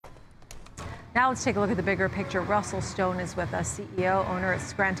Now let's take a look at the bigger picture. Russell Stone is with us, CEO, owner at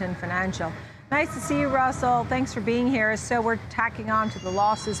Scranton Financial. Nice to see you, Russell. Thanks for being here. So we're tacking on to the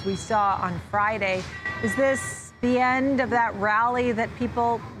losses we saw on Friday. Is this the end of that rally that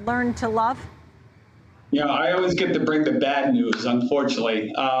people learned to love? Yeah, I always get to bring the bad news,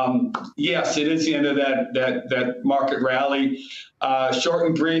 unfortunately. Yes, it is the end of that market rally. Short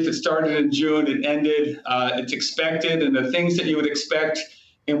and brief, it started in June, it ended. It's expected, and the things that you would expect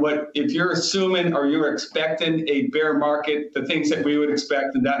if you're assuming or you're expecting a bear market, the things that we would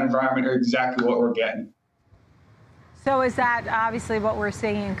expect in that environment are exactly what we're getting. So is that obviously what we're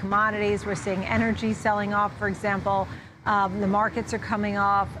seeing in commodities? We're seeing energy selling off, for example. The markets are coming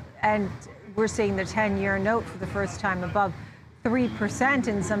off, and we're seeing the 10-year note for the first time above 3%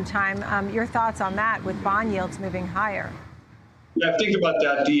 in some time. Your thoughts on that with bond yields moving higher? Yeah, think about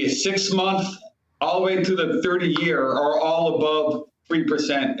that. The 6-month all the way to the 30-year are all above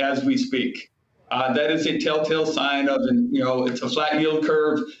 3% as we speak. That is a telltale sign of, it's a flat yield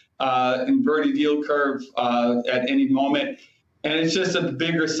curve, inverted yield curve at any moment. And it's just a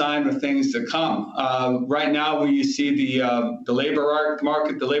bigger sign of things to come. Right now, when you see the labor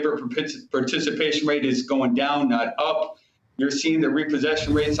market, the labor participation rate is going down, not up. You're seeing the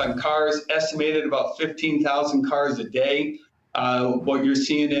repossession rates on cars estimated about 15,000 cars a day. What you're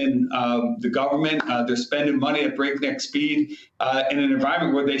seeing in the government, they're spending money at breakneck speed in an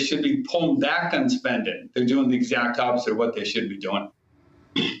environment where they should be pulling back on spending. They're doing the exact opposite of what they should be doing.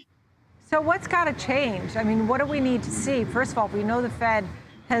 So what's got to change? I mean, what do we need to see? First of all, we know the Fed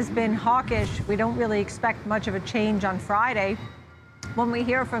has been hawkish. We don't really expect much of a change on Friday. When we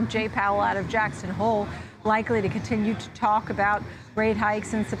hear from Jay Powell out of Jackson Hole, likely to continue to talk about rate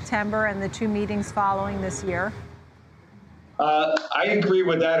hikes in September and the 2 meetings following this year. I agree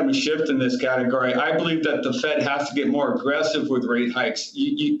with Adam Schiff in this category. I believe that the Fed has to get more aggressive with rate hikes.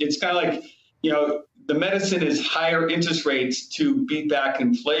 It's kind of like, the medicine is higher interest rates to beat back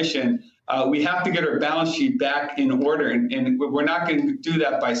inflation. We have to get our balance sheet back in order, and we're not going to do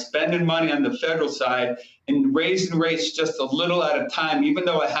that by spending money on the federal side and raising rates just a little at a time. Even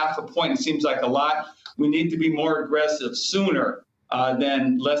though a half a point seems like a lot, we need to be more aggressive sooner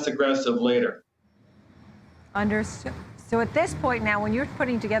than less aggressive later. Understood. So at this point now, when you're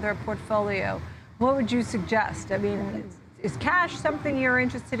putting together a portfolio, what would you suggest? I mean, is cash something you're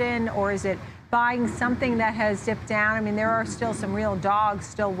interested in, or is it buying something that has dipped down? I mean, there are still some real dogs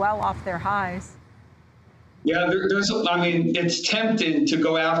still well off their highs. Yeah, it's tempting to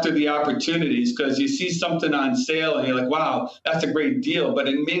go after the opportunities because you see something on sale and you're like, wow, that's a great deal, but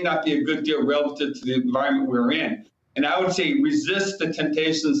it may not be a good deal relative to the environment we're in. And I would say resist the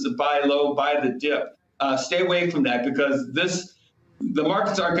temptations to buy low, buy the dip. Stay away from that because the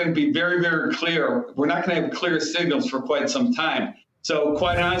markets aren't going to be very, very clear. We're not going to have clear signals for quite some time. So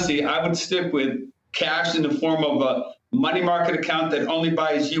quite honestly, I would stick with cash in the form of a money market account that only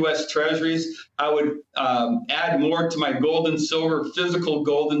buys U.S. Treasuries. I would add more to my gold and silver, physical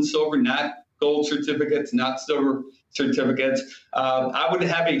gold and silver, not gold certificates, not silver certificates. I would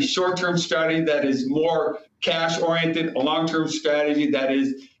have a short-term strategy that is more cash-oriented, a long-term strategy that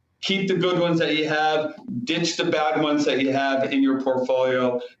is keep the good ones that you have, ditch the bad ones that you have in your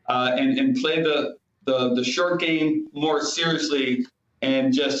portfolio, and play the short game more seriously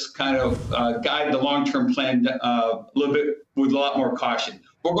and just kind of guide the long-term plan a little bit with a lot more caution.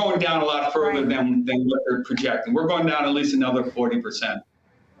 We're going down a lot further than what they're projecting. We're going down at least another 40%.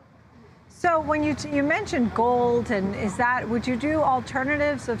 So when you mentioned gold, and would you do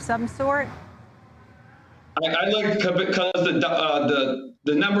alternatives of some sort? I like because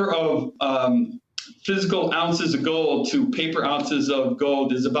the number of physical ounces of gold to paper ounces of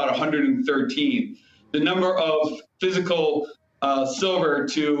gold is about 113. The number of physical silver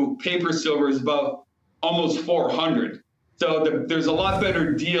to paper silver is about almost 400. So there's a lot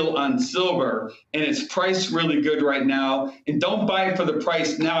better deal on silver, and it's priced really good right now. And don't buy it for the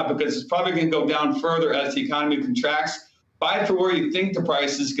price now because it's probably going to go down further as the economy contracts. Buy it for where you think the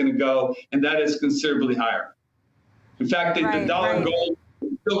price is going to go, and that is considerably higher. In fact, the dollar gold,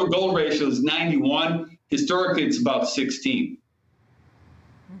 silver gold ratio is 91. Historically, it's about 16.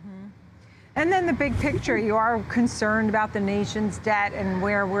 And then the big picture, you are concerned about the nation's debt and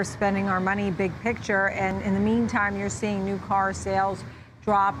where we're spending our money, big picture. And in the meantime, you're seeing new car sales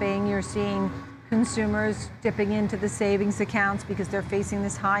dropping. You're seeing consumers dipping into the savings accounts because they're facing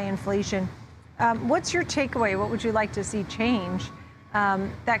this high inflation. What's your takeaway? What would you like to see change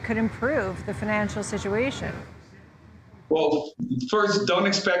that could improve the financial situation? Well, first, don't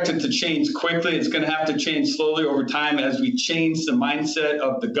expect it to change quickly. It's going to have to change slowly over time as we change the mindset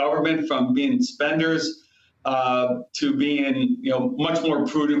of the government from being spenders to being, much more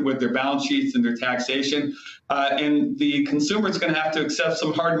prudent with their balance sheets and their taxation. And the consumer is going to have to accept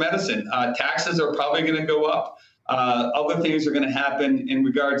some hard medicine. Taxes are probably going to go up. Other things are going to happen in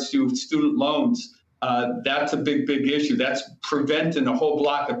regards to student loans. That's a big issue. That's preventing a whole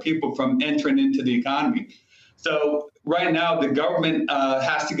block of people from entering into the economy. So right now, the government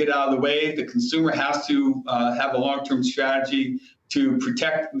has to get out of the way. The consumer has to have a long-term strategy to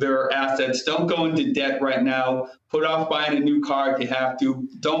protect their assets. Don't go into debt right now. Put off buying a new car if you have to.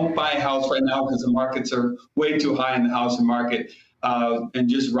 Don't buy a house right now because the markets are way too high in the housing market. And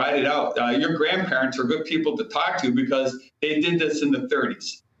just ride it out. Your grandparents are good people to talk to because they did this in the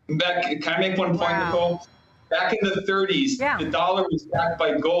 30s. Can I make one point, Wow. Nicole? Back in the 30s, the dollar was backed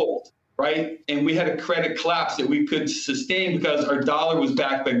by gold, right? And we had a credit collapse that we could sustain because our dollar was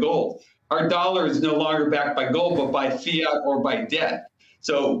backed by gold. Our dollar is no longer backed by gold, but by fiat or by debt.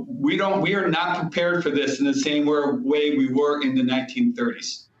 So we are not prepared for this in the same way we were in the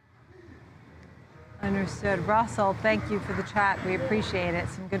 1930s. Understood. Russell, thank you for the chat. We appreciate it.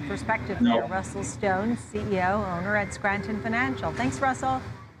 Some good perspective there. Russell Stone, CEO, owner at Scranton Financial. Thanks, Russell.